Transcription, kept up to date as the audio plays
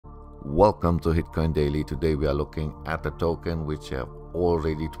Welcome to Hitcoin Daily. Today we are looking at a token which have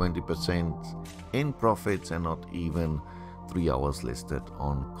already 20% in profits and not even 3 hours listed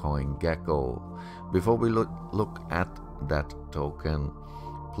on CoinGecko. Before we look at that token,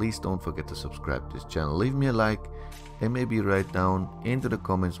 please don't forget to subscribe to this channel. Leave me a like and maybe write down into the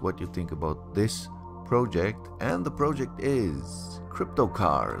comments what you think about this project. And the project is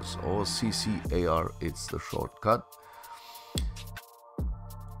CryptoCars, or CCAR, it's the shortcut.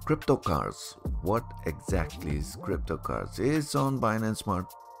 CryptoCars. What exactly is CryptoCars? It's on Binance Smart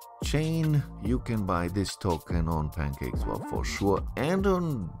Chain. You can buy this token on PancakeSwap for sure, and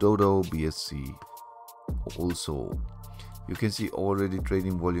on Dodo BSC also. You can see already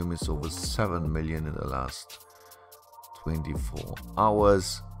trading volume is over 7 million in the last 24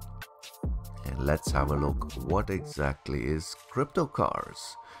 hours. And let's have a look. What exactly is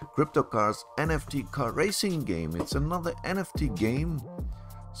CryptoCars? CryptoCars NFT car racing game. It's another NFT game.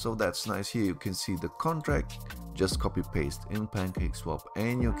 So that's nice. Here you can see the contract. Just copy paste in PancakeSwap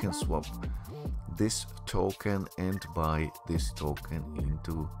and you can swap this token and buy this token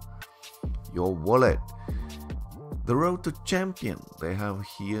into your wallet. The road to champion. They have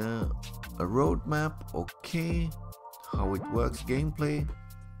here a roadmap. Okay, how it works. Gameplay.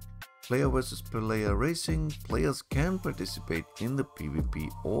 Player versus player racing. Players can participate in the PvP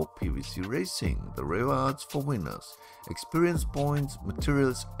or PvC racing. The rewards for winners: experience points,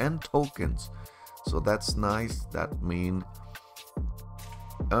 materials, and tokens. So that's nice. That means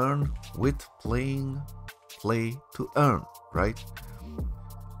earn with playing, play to earn, right?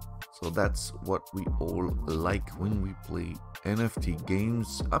 So that's what we all like when we play NFT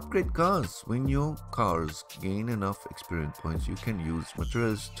games. Upgrade cars. When your cars gain enough experience points, you can use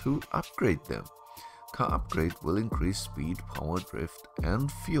materials to upgrade them. Car upgrade will increase speed, power, drift,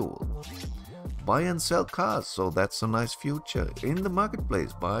 and fuel. Buy and sell cars. So that's a nice future. In the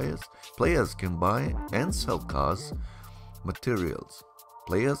marketplace, players can buy and sell cars, materials.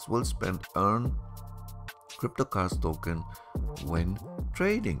 Players will spend earn CryptoCars token when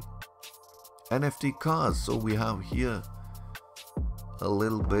trading. NFT cars. So we have here a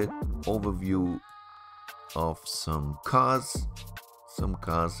little bit overview of some cars. Some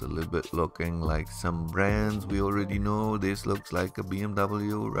cars a little bit looking like some brands we already know. This looks like a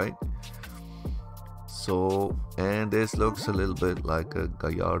BMW, right? So, and this looks a little bit like a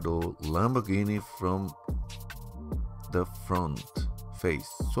Gallardo Lamborghini from the front face.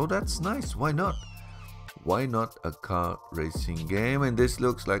 So that's nice. Why not? Why not a car racing game? And this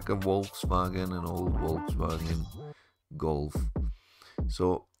looks like a Volkswagen, an old Volkswagen Golf.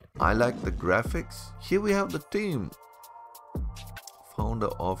 So I like the graphics. Here we have the team. Founder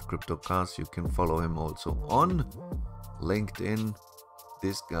of CryptoCars. You can follow him also on LinkedIn.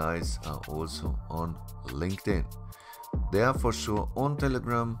 These guys are also on LinkedIn. They are for sure on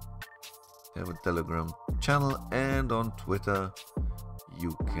Telegram. They have a Telegram channel, and on Twitter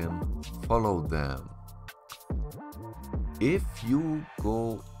you can follow them. If you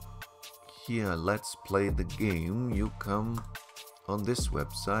go here, let's play the game, you come on this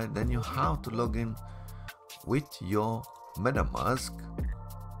website, then you have to log in with your MetaMask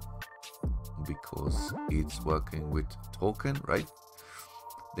because it's working with token, right?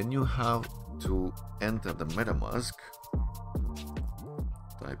 Then you have to enter the MetaMask,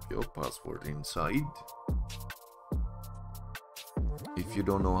 type your password inside. If you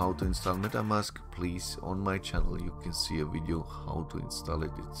don't know how to install MetaMask, please, on my channel you can see a video how to install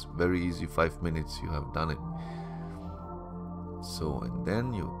it. It's very easy, 5 minutes you have done it. So, and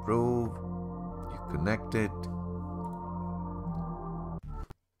then you approve, you connect it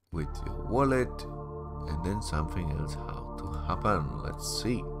with your wallet, and then something else how to happen. Let's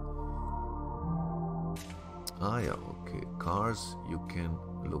see. Yeah, okay, cars. You can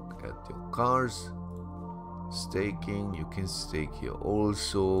look at your cars. Staking, you can stake here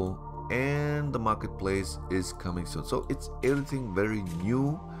also, and the marketplace is coming soon. So it's everything very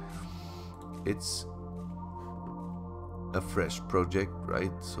new. It's a fresh project,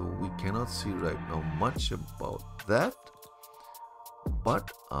 right? So we cannot see right now much about that, but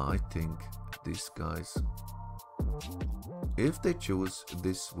I think these guys, if they choose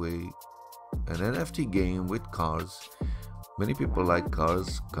this way, an NFT game with cars, many people like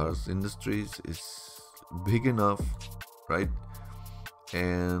cars. Cars industries is big enough, right?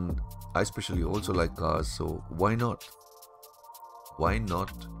 And I especially also like cars, so why not? Why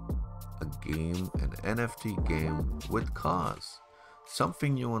not a game, an NFT game with cars?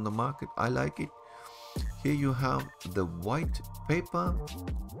 Something new on the market. I like it. Here you have the white paper.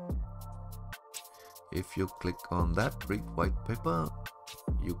 If you click on that, read white paper,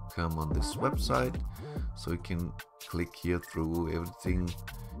 you come on this website. So you can click here through everything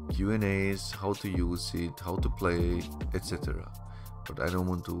Q&As, how to use it, how to play, etc. But I don't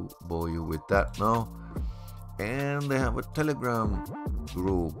want to bore you with that now. And they have a Telegram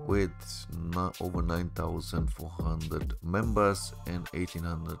group with over 9,400 members and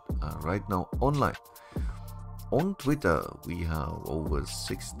 1,800 are right now online. On Twitter, we have over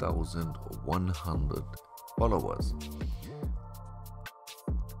 6,100 followers.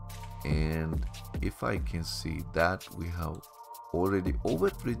 And if I can see that, we have already over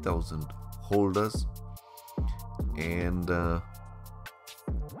 3,000 holders. And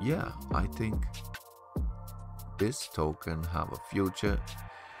yeah, I think this token have a future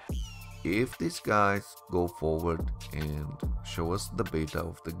if these guys go forward and show us the beta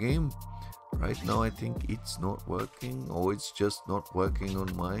of the game. Right now I think it's not working, or it's just not working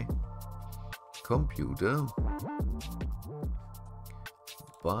on my computer.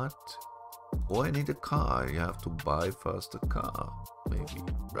 But I need a car. You have to buy first a car, maybe,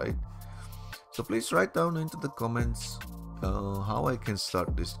 right? So please write down into the comments how I can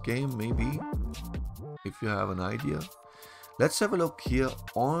start this game, maybe, if you have an idea. Let's have a look here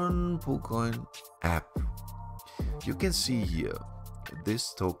on PooCoin app. You can see here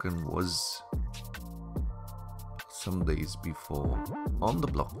this token was some days before on the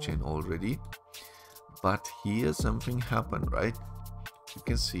blockchain already, but here something happened, right? You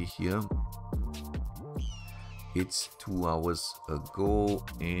can see here it's 2 hours ago,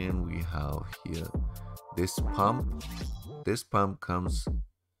 and we have here this pump. This pump comes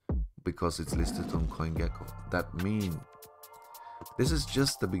because it's listed on CoinGecko. That means this is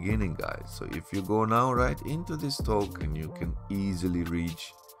just the beginning, guys. So if you go now right into this token, you can easily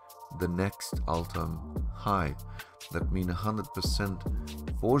reach the next all-time high. That means 100%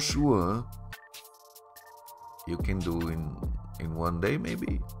 for sure you can do in one day,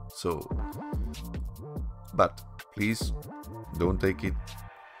 maybe. So, but please don't take it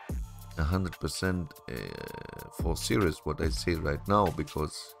 100% for serious what I say right now,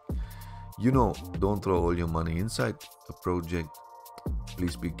 because don't throw all your money inside a project.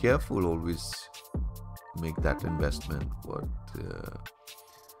 Please be careful, always make that investment what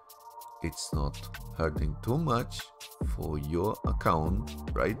it's not hurting too much for your account,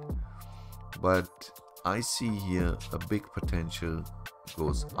 right? But I see here a big potential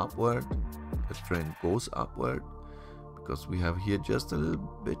goes upward. The trend goes upward because we have here just a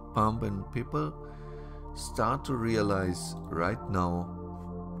little bit pump, and people start to realize right now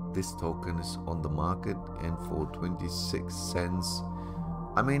this token is on the market, and for 26 cents,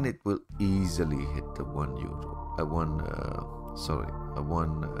 I mean, it will easily hit the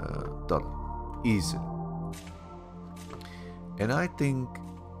 $1 easily. And I think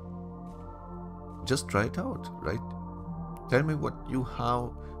just try it out, right? Tell me what you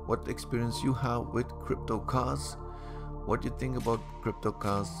have, what experience you have with CryptoCars, what you think about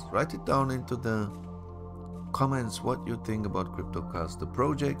CryptoCars. Write it down into the comments what you think about CryptoCars, the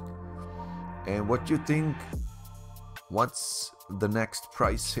project, and what you think, what's the next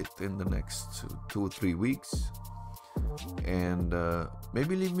price hit in the next 2 or 3 weeks. And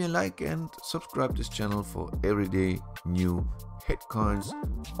maybe leave me a like and subscribe this channel for everyday new hit coins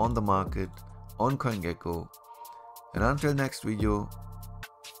on the market on CoinGecko. And until next video,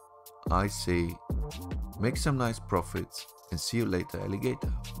 I say make some nice profits and see you later,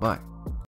 alligator. Bye.